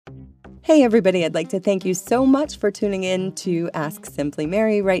Hey everybody, I'd like to thank you so much for tuning in to Ask Simply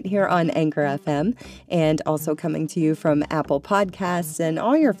Mary right here on Anchor FM, and also coming to you from Apple Podcasts and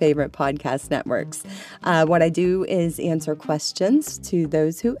all your favorite podcast networks. What I do is answer questions to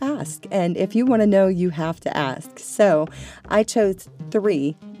those who ask, and if you want to know, you have to ask. So I chose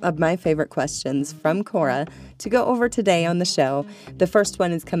 3 of my favorite questions from Cora to go over today on the show. The first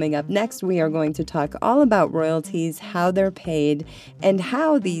one is coming up next. We are going to talk all about royalties, how they're paid, and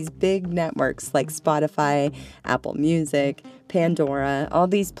how these big networks like Spotify, Apple Music, Pandora, all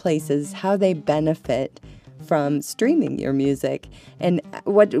these places, how they benefit from streaming your music, and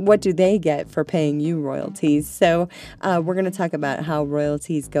what do they get for paying you royalties. So we're going to talk about how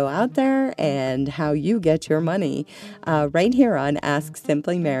royalties go out there and how you get your money right here on Ask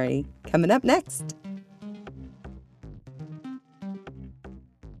Simply Mary. Coming up next.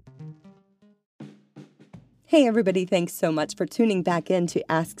 Hey everybody, thanks so much for tuning back in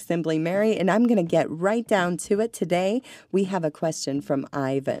to Ask Simply Mary, and I'm going to get right down to it today. We have a question from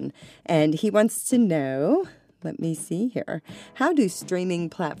Ivan, and he wants to know, let me see here, how do streaming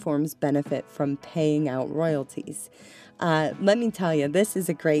platforms benefit from paying out royalties? Let me tell you, this is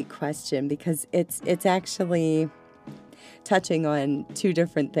a great question because it's actually touching on 2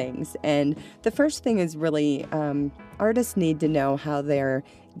 different things. And the first thing is really artists need to know how they're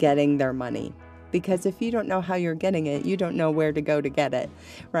getting their money. Because if you don't know how you're getting it, you don't know where to go to get it,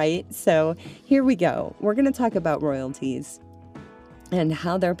 right? So here we go. We're going to talk about royalties and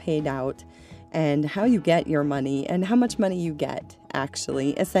how they're paid out and how you get your money and how much money you get,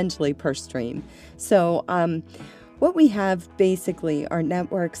 actually, essentially per stream. So what we have basically are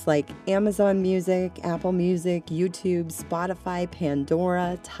networks like Amazon Music, Apple Music, YouTube, Spotify,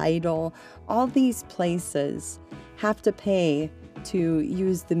 Pandora, Tidal. All these places have to pay to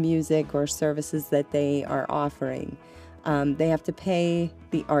use the music or services that they are offering. They have to pay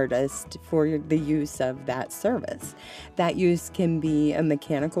the artist for the use of that service. That use can be a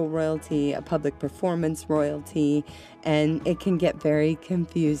mechanical royalty, a public performance royalty, and it can get very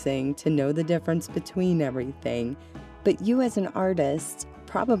confusing to know the difference between everything. But you as an artist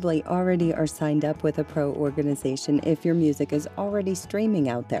probably already are signed up with a pro organization if your music is already streaming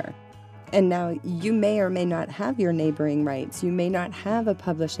out there. And now you may or may not have your neighboring rights. You may not have a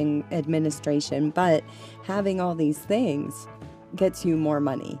publishing administration, but having all these things gets you more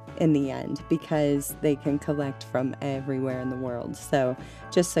money in the end because they can collect from everywhere in the world. So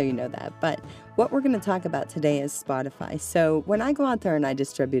just so you know that. But what we're going to talk about today is Spotify. So when I go out there and I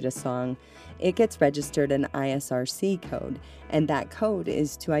distribute a song, it gets registered an ISRC code. And that code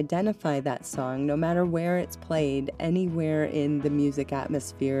is to identify that song no matter where it's played, anywhere in the music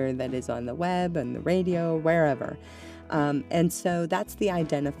atmosphere that is on the web and the radio, wherever. And so that's the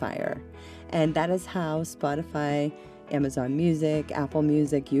identifier. And that is how Spotify, Amazon Music, Apple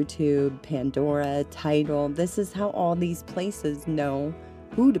Music, YouTube, Pandora, Tidal, this is how all these places know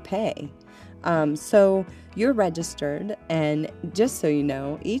who to pay. So you're registered, and just so you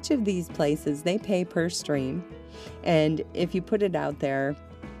know, each of these places, they pay per stream. And if you put it out there,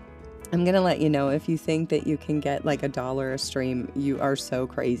 I'm going to let you know, if you think that you can get like $1 a stream, you are so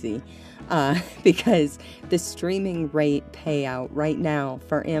crazy. Because the streaming rate payout right now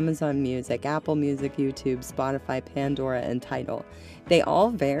for Amazon Music, Apple Music, YouTube, Spotify, Pandora, and Tidal, they all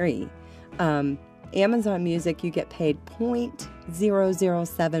vary. Amazon Music, you get paid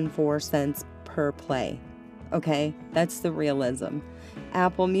 0.0074 cents per play. Okay, that's the realism.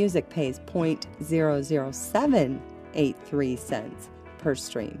 Apple Music pays 0.00783 cents per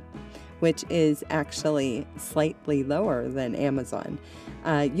stream, which is actually slightly lower than Amazon.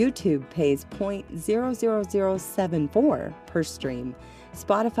 YouTube pays 0.00074 per stream.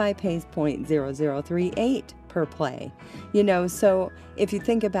 Spotify pays 0.0038 per play. You know, so if you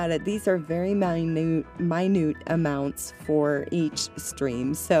think about it, these are very minute amounts for each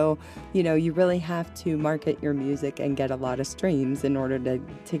stream. So, you know, you really have to market your music and get a lot of streams in order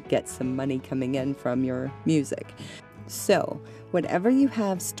to get some money coming in from your music. So, whatever you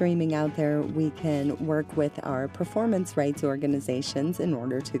have streaming out there, we can work with our performance rights organizations in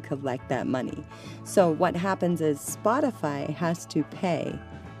order to collect that money. So what happens is Spotify has to pay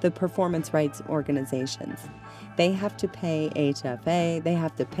the performance rights organizations. They have to pay HFA, they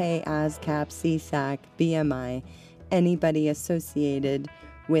have to pay ASCAP, CSAC, BMI, anybody associated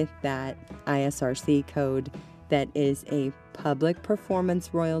with that ISRC code that is a public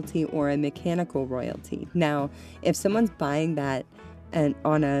performance royalty or a mechanical royalty. Now, if someone's buying that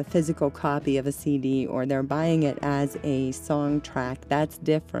on a physical copy of a CD, or they're buying it as a song track, that's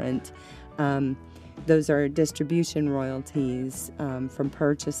different. Those are distribution royalties from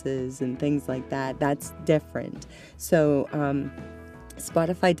purchases and things like that. That's different. So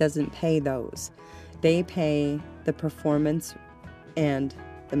Spotify doesn't pay those. They pay the performance and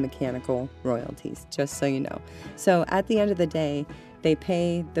the mechanical royalties, just so you know. So at the end of the day, they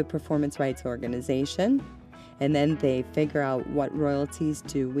pay the performance rights organization, and then they figure out what royalties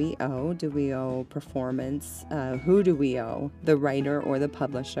do we owe. Do we owe performance? Who do we owe? The writer or the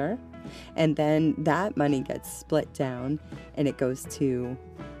publisher? And then that money gets split down, and it goes to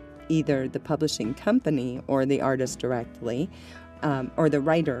either the publishing company or the artist directly, or the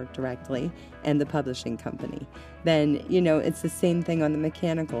writer directly and the publishing company. Then, it's the same thing on the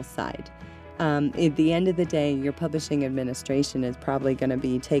mechanical side. At the end of the day, your publishing administration is probably going to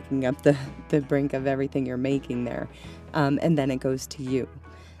be taking up the brink of everything you're making there, and then it goes to you.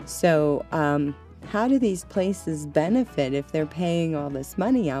 So how do these places benefit if they're paying all this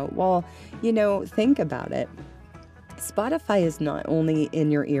money out? Well, think about it. Spotify is not only in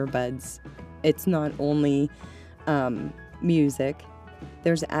your earbuds. It's not only music.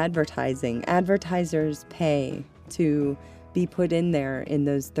 There's advertising. Advertisers pay to be put in there in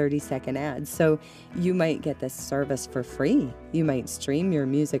those 30-second ads. So you might get this service for free. You might stream your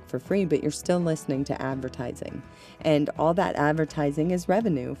music for free, but you're still listening to advertising. And all that advertising is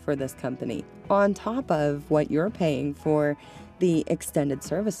revenue for this company, on top of what you're paying for the extended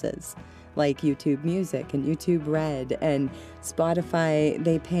services like YouTube Music and YouTube Red and Spotify.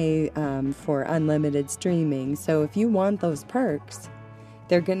 They pay for unlimited streaming. So if you want those perks,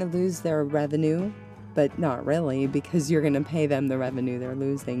 they're going to lose their revenue, but not really, because you're going to pay them the revenue they're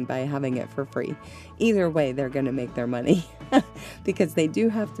losing by having it for free. Either way, they're going to make their money because they do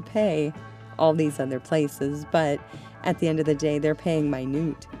have to pay all these other places. But at the end of the day, they're paying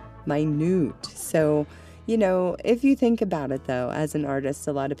minute. So, if you think about it, though, as an artist,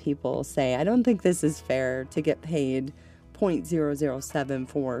 a lot of people say, I don't think this is fair to get paid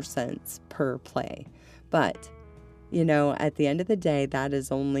 0.0074 cents per play. But, at the end of the day, that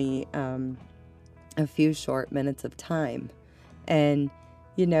is only a few short minutes of time. And,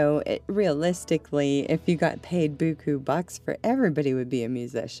 realistically, if you got paid buku bucks for, everybody would be a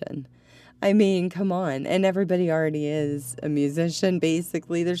musician. I mean, come on. And everybody already is a musician,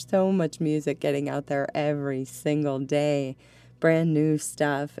 basically. There's so much music getting out there every single day. Brand new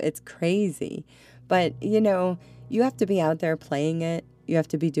stuff. It's crazy. But, you have to be out there playing it. You have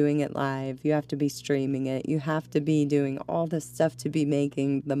to be doing it live. You have to be streaming it. You have to be doing all this stuff to be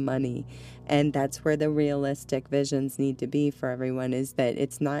making the money. And that's where the realistic visions need to be for everyone, is that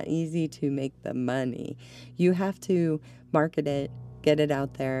it's not easy to make the money. You have to market it, get it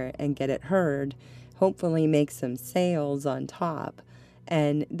out there, and get it heard. Hopefully make some sales on top.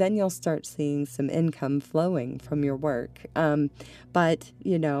 And then you'll start seeing some income flowing from your work. But,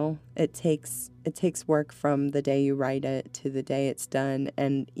 it takes work from the day you write it to the day it's done,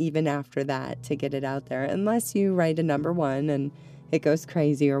 and even after that to get it out there. Unless you write a number one and it goes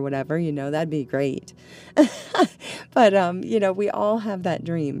crazy or whatever, that'd be great. But, we all have that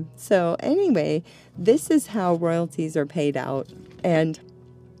dream. So anyway, this is how royalties are paid out. And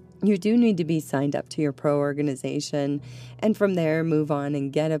you do need to be signed up to your pro organization, and from there move on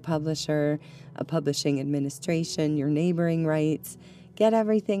and get a publisher, a publishing administration, your neighboring rights, get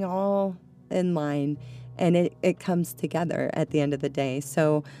everything all in line, and it comes together at the end of the day.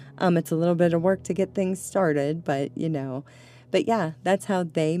 So it's a little bit of work to get things started, but yeah, that's how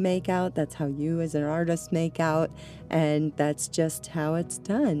they make out. That's how you as an artist make out, and that's just how it's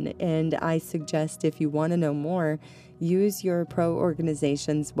done. And I suggest, if you want to know more, use your pro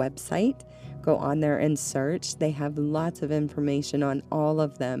organization's website. Go on there and search. They have lots of information on all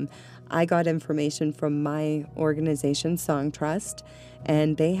of them. I got information from my organization, Song Trust,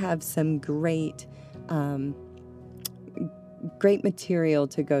 and they have some great material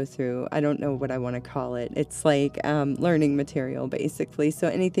to go through. I don't know what I want to call it. It's like learning material, basically. So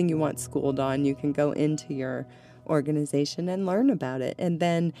anything you want schooled on, you can go into your organization and learn about it. And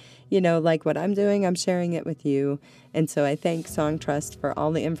then, like what I'm doing, I'm sharing it with you. And so I thank Song Trust for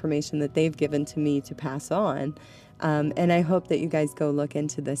all the information that they've given to me to pass on. And I hope that you guys go look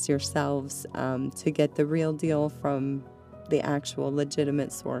into this yourselves to get the real deal from the actual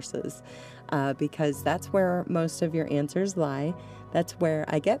legitimate sources, because that's where most of your answers lie. That's where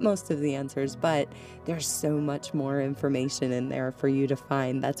I get most of the answers, but there's so much more information in there for you to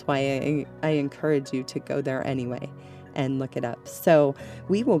find. That's why I encourage you to go there anyway and look it up. So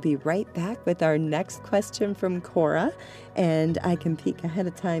we will be right back with our next question from Cora, and I can peek ahead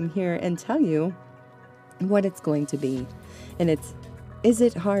of time here and tell you what it's going to be. And it's, is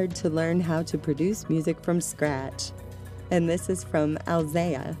it hard to learn how to produce music from scratch? and this is from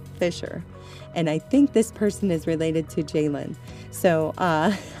Alzea Fisher. And I think this person is related to Jalen. So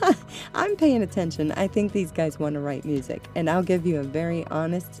I'm paying attention. I think these guys want to write music. And I'll give you a very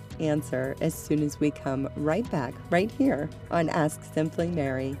honest answer as soon as we come right back, right here on Ask Simply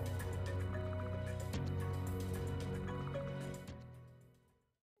Mary.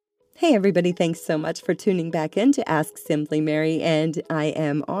 Hey everybody, thanks so much for tuning back in to Ask Simply Mary, and I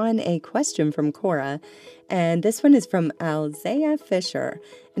am on a question from Cora, and this one is from Alzea Fisher,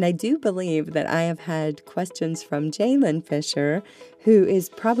 and I do believe that I have had questions from Jalen Fisher, who is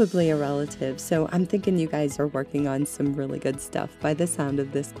probably a relative, so I'm thinking you guys are working on some really good stuff by the sound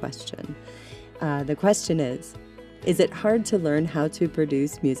of this question. The question is it hard to learn how to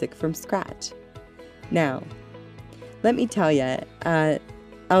produce music from scratch? Now, let me tell you,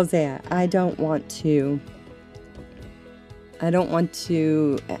 Alzea, I don't want to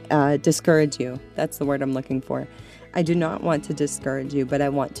discourage you. That's the word I'm looking for. I do not want to discourage you, but I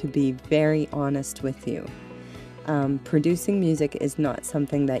want to be very honest with you. Producing music is not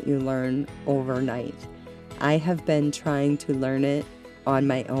something that you learn overnight. I have been trying to learn it on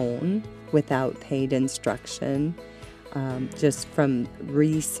my own without paid instruction, just from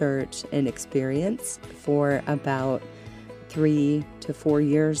research and experience for about 3 to 4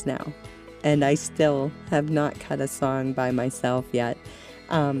 years now, and I still have not cut a song by myself yet.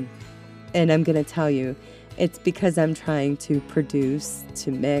 And I'm going to tell you, it's because I'm trying to produce,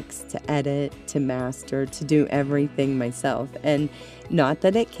 to mix, to edit, to master, to do everything myself. And not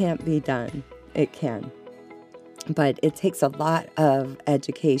that it can't be done, it can, but it takes a lot of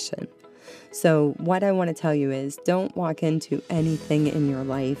education. So what I want to tell you is, don't walk into anything in your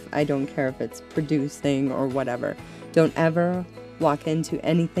life. I don't care if it's producing or whatever. Don't ever walk into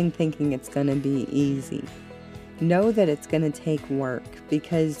anything thinking it's going to be easy. Know that it's going to take work,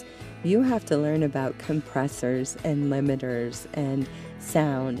 because you have to learn about compressors and limiters and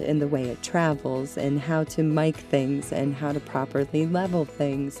sound and the way it travels and how to mic things and how to properly level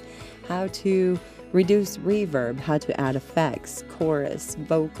things, how to reduce reverb, how to add effects, chorus,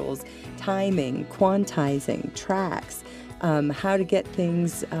 vocals, timing, quantizing, tracks, how to get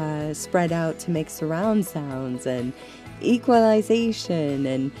things spread out to make surround sounds and equalization,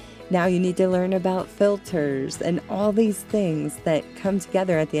 and now you need to learn about filters and all these things that come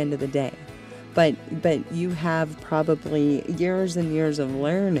together at the end of the day. But you have probably years and years of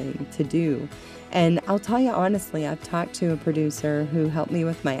learning to do. And I'll tell you honestly, I've talked to a producer who helped me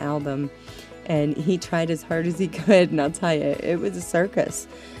with my album, and he tried as hard as he could, and I'll tell you, it was a circus.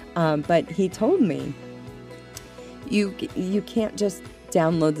 But he told me, you can't just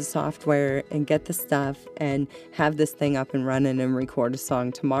download the software and get the stuff and have this thing up and running and record a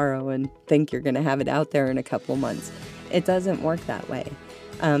song tomorrow and think you're going to have it out there in a couple months. It doesn't work that way.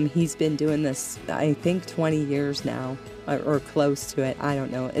 He's been doing this, I think, 20 years now, or close to it. I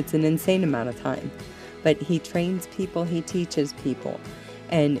don't know. It's an insane amount of time. But he trains people, he teaches people.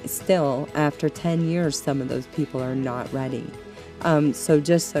 And still, after 10 years, some of those people are not ready. So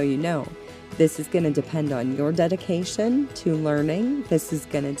just so you know, this is going to depend on your dedication to learning. This is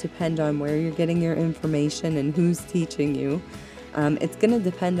going to depend on where you're getting your information and who's teaching you. It's going to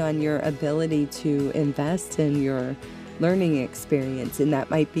depend on your ability to invest in your learning experience, and that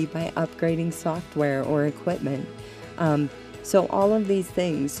might be by upgrading software or equipment. So all of these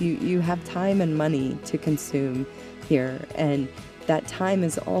things, you have time and money to consume here, and that time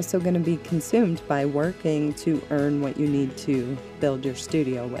is also going to be consumed by working to earn what you need to build your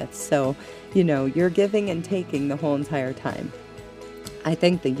studio with. So, you're giving and taking the whole entire time. I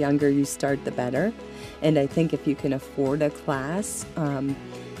think the younger you start, the better. And I think if you can afford a class,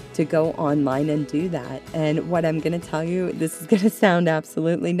 to go online and do that. And what I'm going to tell you, this is going to sound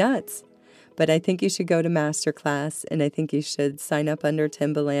absolutely nuts, but I think you should go to Masterclass, and I think you should sign up under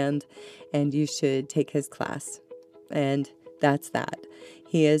Timbaland, and you should take his class. And that's that.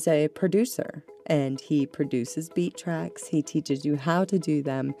 He is a producer, and he produces beat tracks. He teaches you how to do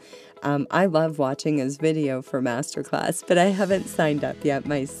them. I love watching his video for Masterclass, but I haven't signed up yet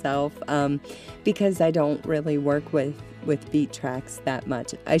myself, because I don't really work with beat tracks that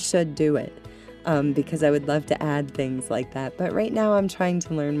much. I should do it, because I would love to add things like that. But right now I'm trying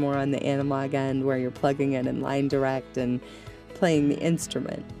to learn more on the analog end, where you're plugging in and line direct and playing the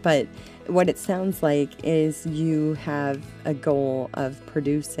instrument. But what it sounds like is you have a goal of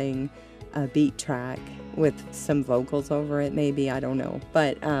producing a beat track with some vocals over it, maybe, I don't know.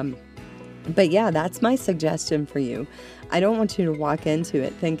 But yeah, that's my suggestion for you. I don't want you to walk into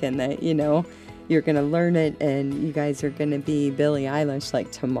it thinking that, you're going to learn it and you guys are going to be Billie Eilish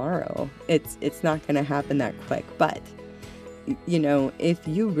like tomorrow. It's not going to happen that quick. But, if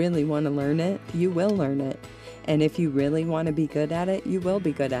you really want to learn it, you will learn it. And if you really want to be good at it, you will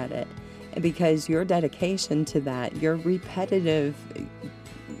be good at it. Because your dedication to that, your repetitive,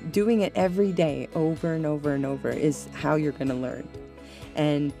 doing it every day over and over and over is how you're going to learn.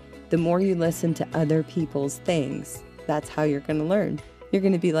 And the more you listen to other people's things, that's how you're going to learn. You're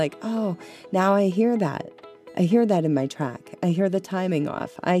going to be like, oh, now I hear that. I hear that in my track. I hear the timing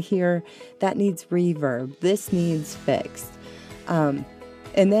off. I hear that needs reverb. This needs fixed. And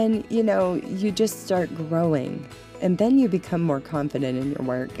then, you just start growing. And then you become more confident in your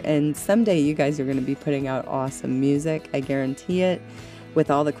work. And someday you guys are going to be putting out awesome music. I guarantee it. With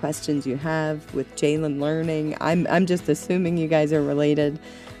all the questions you have, with Jalen Learning. I'm just assuming you guys are related.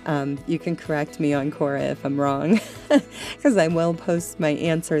 You can correct me on Quora if I'm wrong, because I will post my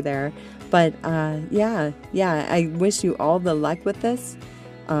answer there. But I wish you all the luck with this.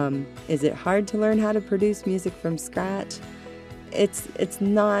 Is it hard to learn how to produce music from scratch? It's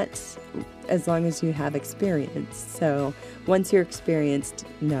not, as long as you have experience. So once you're experienced,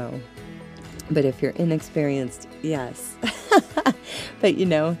 no. But if you're inexperienced, yes. But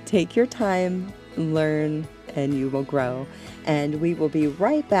take your time, learn, and you will grow. And we will be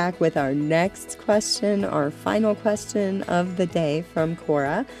right back with our next question, our final question of the day from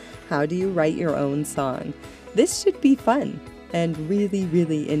Quora. How do you write your own song? This should be fun and really,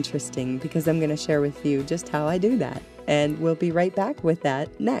 really interesting, because I'm going to share with you just how I do that. And we'll be right back with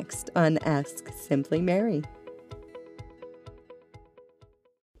that next on Ask Simply Mary.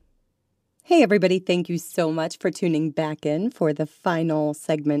 Hey, everybody. Thank you so much for tuning back in for the final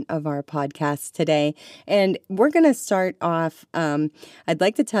segment of our podcast today. And we're going to start off, I'd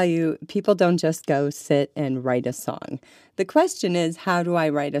like to tell you, people don't just go sit and write a song. The question is, how do I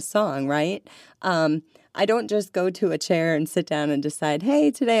write a song, right? I don't just go to a chair and sit down and decide,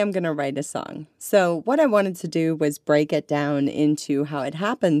 hey, today I'm going to write a song. So what I wanted to do was break it down into how it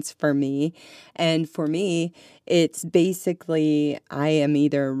happens for me. And for me, it's basically I am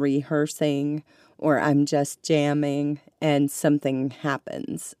either rehearsing or I'm just jamming and something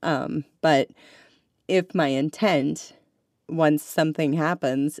happens. But if my intent, once something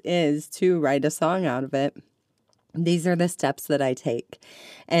happens, is to write a song out of it, these are the steps that I take.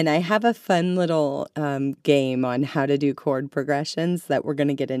 And I have a fun little game on how to do chord progressions that we're going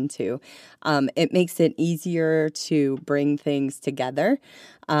to get into. It makes it easier to bring things together.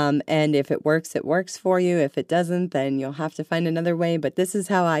 And if it works for you. If it doesn't, then you'll have to find another way. But this is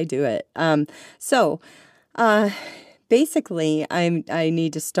how I do it. Basically, I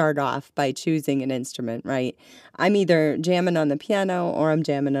need to start off by choosing an instrument, right? I'm either jamming on the piano or I'm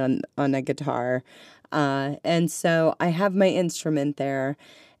jamming on a guitar. And so I have my instrument there,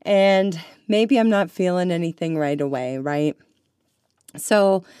 and maybe I'm not feeling anything right away, right?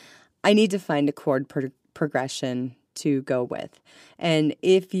 So I need to find a chord progression to go with. And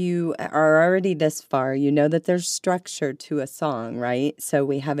if you are already this far, you know that there's structure to a song, right? So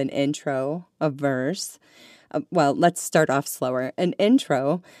we have an intro, a verse. Well, let's start off slower. An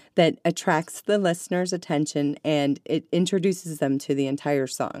intro that attracts the listener's attention and it introduces them to the entire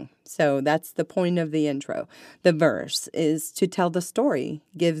song. So that's the point of the intro. The verse is to tell the story,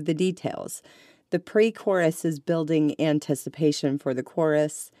 give the details. The pre-chorus is building anticipation for the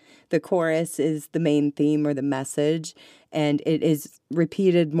chorus. The chorus is the main theme or the message, and it is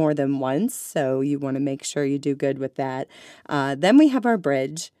repeated more than once, so you want to make sure you do good with that. Then we have our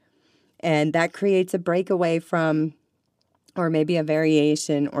bridge. And that creates a breakaway from, or maybe a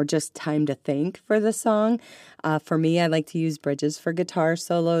variation, or just time to think for the song. For me, I like to use bridges for guitar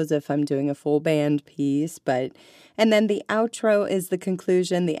solos if I'm doing a full band piece. And then the outro is the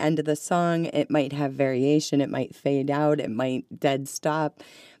conclusion, the end of the song. It might have variation. It might fade out. It might dead stop.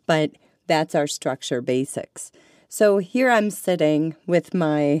 But that's our structure basics. So here I'm sitting with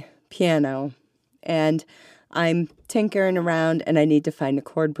my piano, and I'm tinkering around and I need to find a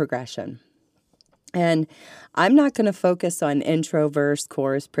chord progression. And I'm not going to focus on intro, verse,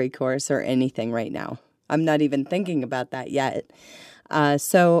 chorus, pre-chorus, or anything right now. I'm not even thinking about that yet.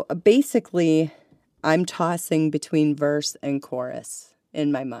 So basically, I'm tossing between verse and chorus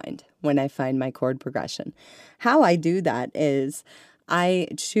in my mind when I find my chord progression. How I do that is I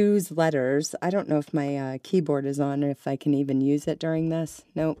choose letters. I don't know if my keyboard is on or if I can even use it during this.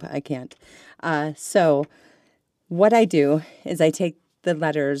 Nope, I can't. So what I do is I take the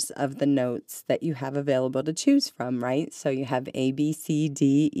letters of the notes that you have available to choose from, right? So you have A, B, C,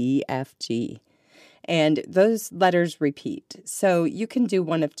 D, E, F, G. And those letters repeat. So you can do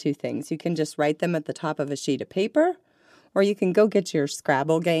one of two things. You can just write them at the top of a sheet of paper, or you can go get your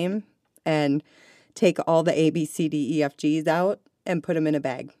Scrabble game and take all the A, B, C, D, E, F, Gs out and put them in a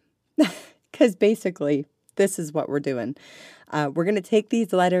bag. Because basically, this is what we're doing. We're going to take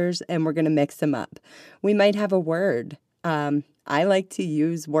these letters and we're going to mix them up. We might have a word. I like to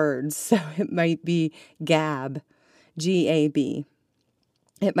use words, so it might be Gab, G-A-B.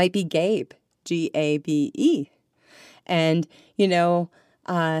 It might be Gabe, G-A-B-E. And,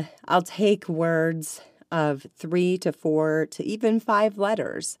 I'll take words of 3 to 4 to even 5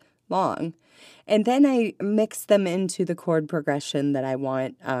 letters long. And then I mix them into the chord progression that I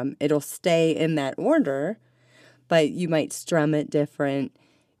want. It'll stay in that order, but you might strum it different.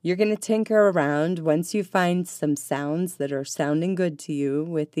 You're going to tinker around. Once you find some sounds that are sounding good to you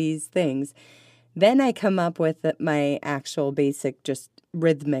with these things, then I come up with my actual basic just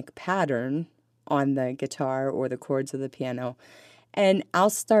rhythmic pattern on the guitar or the chords of the piano. And I'll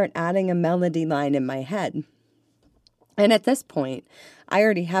start adding a melody line in my head. And at this point, I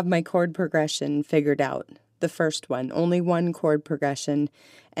already have my chord progression figured out. The first one, only one chord progression,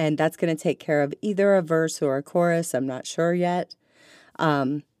 and that's going to take care of either a verse or a chorus. I'm not sure yet.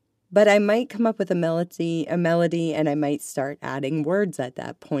 But I might come up with a melody, and I might start adding words at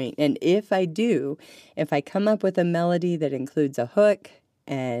that point. And if I come up with a melody that includes a hook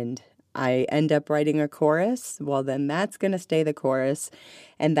and I end up writing a chorus, well, then that's going to stay the chorus,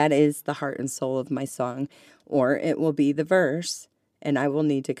 and that is the heart and soul of my song. Or it will be the verse, and I will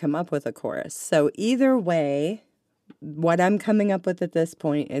need to come up with a chorus. So either way, what I'm coming up with at this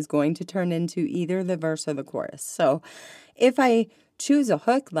point is going to turn into either the verse or the chorus. So if I choose a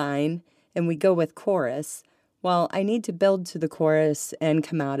hook line and we go with chorus, well, I need to build to the chorus and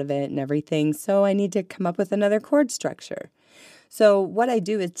come out of it and everything. So I need to come up with another chord structure. So what I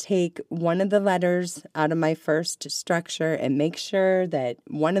do is take one of the letters out of my first structure and make sure that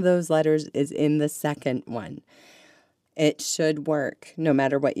one of those letters is in the second one. It should work no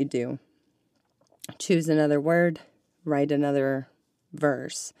matter what you do. Choose another word, write another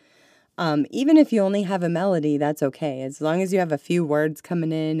verse. Even if you only have a melody, that's okay. As long as you have a few words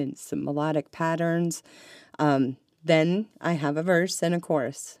coming in and some melodic patterns, then I have a verse and a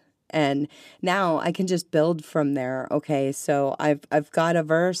chorus. And now I can just build from there. Okay, so I've got a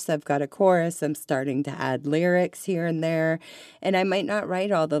verse, I've got a chorus, I'm starting to add lyrics here and there. And I might not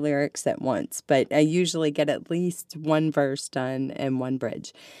write all the lyrics at once, but I usually get at least one verse done and one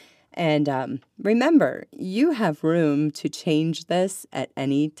bridge. And remember, you have room to change this at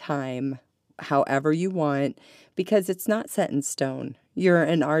any time, however you want, because it's not set in stone. You're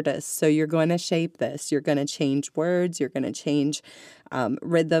an artist, so you're going to shape this. You're going to change words. You're going to change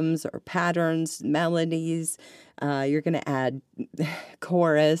rhythms or patterns, melodies. You're going to add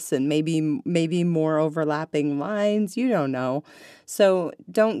chorus and maybe more overlapping lines. You don't know. So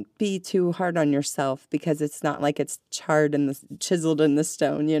don't be too hard on yourself because it's not like it's chiseled in the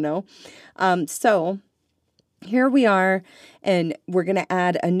stone, So here we are, and we're going to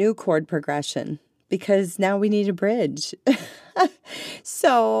add a new chord progression because now we need a bridge.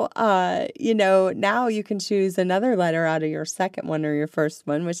 So, now you can choose another letter out of your second one or your first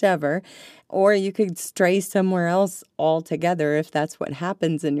one, whichever, or you could stray somewhere else altogether if that's what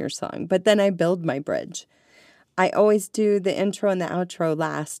happens in your song. But then I build my bridge. I always do the intro and the outro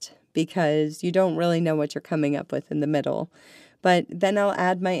last because you don't really know what you're coming up with in the middle. But then I'll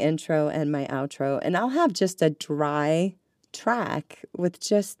add my intro and my outro, and I'll have just a dry track with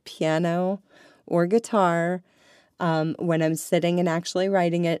just piano or guitar. When I'm sitting and actually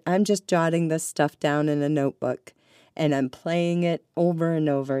writing it, I'm just jotting this stuff down in a notebook, and I'm playing it over and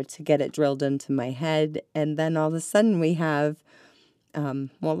over to get it drilled into my head. And then all of a sudden we have,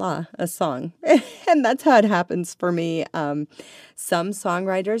 voila, a song. And that's how it happens for me. Some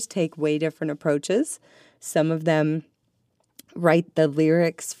songwriters take way different approaches. Some of them write the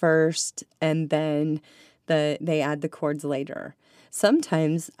lyrics first, and then they add the chords later.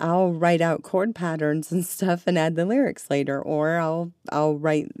 Sometimes I'll write out chord patterns and stuff and add the lyrics later, or I'll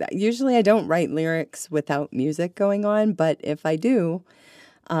write. Usually I don't write lyrics without music going on, but if I do,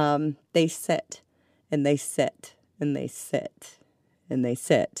 they sit and they sit and they sit and they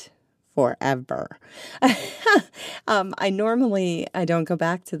sit forever. I don't go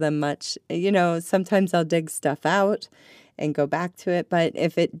back to them much. Sometimes I'll dig stuff out and go back to it. But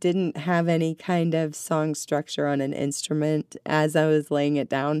if it didn't have any kind of song structure on an instrument as I was laying it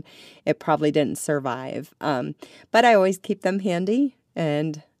down, it probably didn't survive. But I always keep them handy,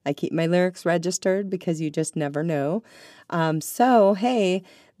 and I keep my lyrics registered because you just never know. So, hey,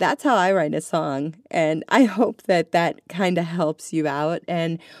 that's how I write a song. And I hope that kind of helps you out.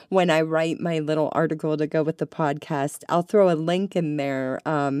 And when I write my little article to go with the podcast, I'll throw a link in there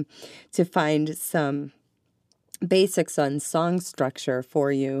to find some basics on song structure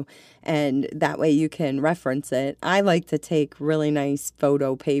for you, and that way you can reference it. I like to take really nice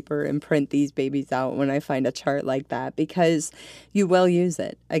photo paper and print these babies out when I find a chart like that, because you will use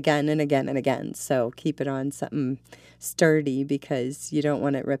it again and again and again. So keep it on something sturdy, because you don't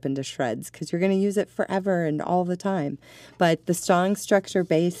want it ripping to shreds, because you're going to use it forever and all the time. But the song structure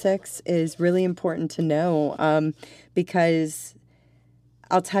basics is really important to know, because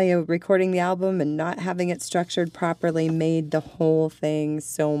I'll tell you, recording the album and not having it structured properly made the whole thing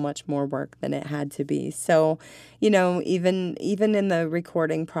so much more work than it had to be. So, even in the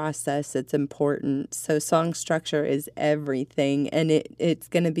recording process, it's important. So song structure is everything, and it's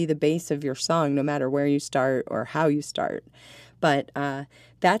going to be the base of your song, no matter where you start or how you start. But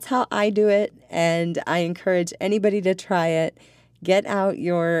that's how I do it, and I encourage anybody to try it. Get out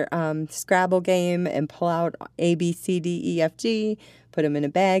your Scrabble game and pull out A, B, C, D, E, F, G, put them in a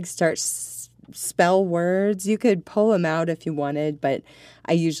bag, start spell words. You could pull them out if you wanted, but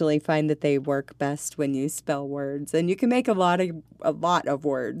I usually find that they work best when you spell words. And you can make a lot of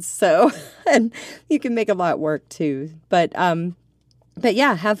words, so and you can make a lot work too. But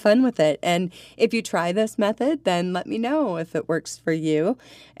yeah, have fun with it. And if you try this method, then let me know if it works for you.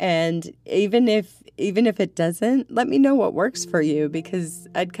 And even if it doesn't, let me know what works for you, because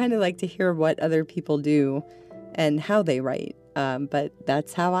I'd kind of like to hear what other people do and how they write. But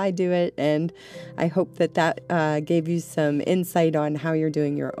that's how I do it. And I hope that gave you some insight on how you're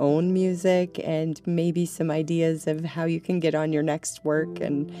doing your own music, and maybe some ideas of how you can get on your next work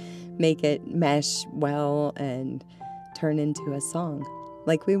and make it mesh well and turn into a song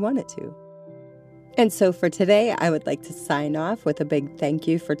like we want it to. And so for today, I would like to sign off with a big thank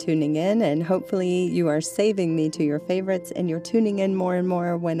you for tuning in, and hopefully you are saving me to your favorites and you're tuning in more and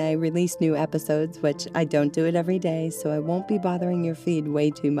more when I release new episodes, which I don't do it every day, so I won't be bothering your feed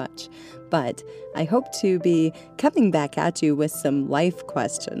way too much. But I hope to be coming back at you with some life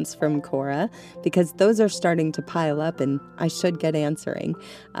questions from Cora, because those are starting to pile up and I should get answering.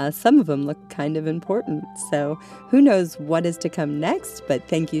 Some of them look kind of important, so who knows what is to come next, but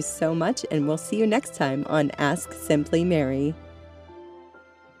thank you so much, and we'll see you next time on Ask Simply Mary.